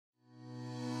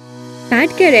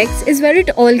Padcare X is where it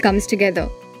all comes together.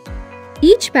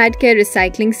 Each Padcare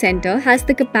recycling center has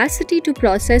the capacity to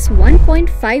process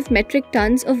 1.5 metric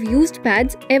tons of used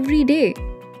pads every day.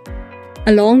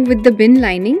 Along with the bin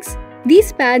linings,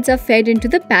 these pads are fed into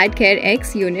the Padcare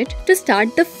X unit to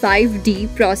start the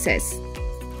 5D process.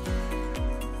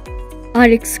 Our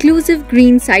exclusive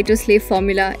green cytoslave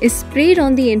formula is sprayed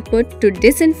on the input to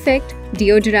disinfect,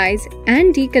 deodorize,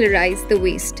 and decolorize the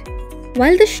waste.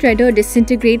 While the shredder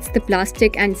disintegrates the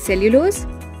plastic and cellulose,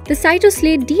 the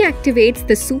cytoslave deactivates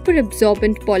the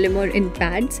superabsorbent polymer in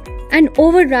pads and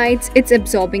overrides its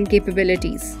absorbing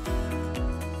capabilities.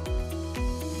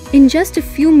 In just a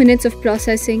few minutes of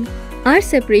processing, our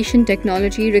separation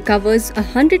technology recovers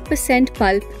 100%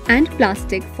 pulp and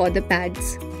plastic for the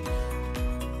pads.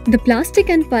 The plastic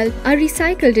and pulp are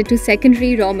recycled into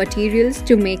secondary raw materials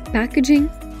to make packaging,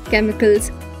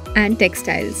 chemicals, and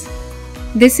textiles.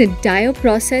 This entire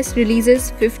process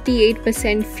releases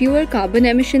 58% fewer carbon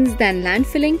emissions than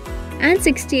landfilling and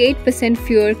 68%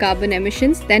 fewer carbon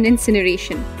emissions than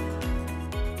incineration.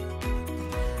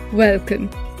 Welcome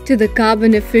to the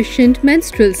carbon-efficient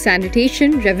menstrual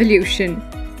sanitation revolution.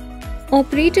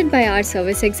 Operated by our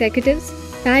service executives,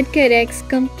 Padcare X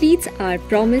completes our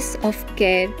promise of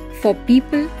care for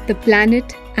people, the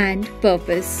planet, and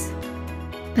purpose.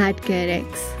 Padcare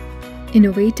X.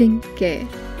 Innovating care.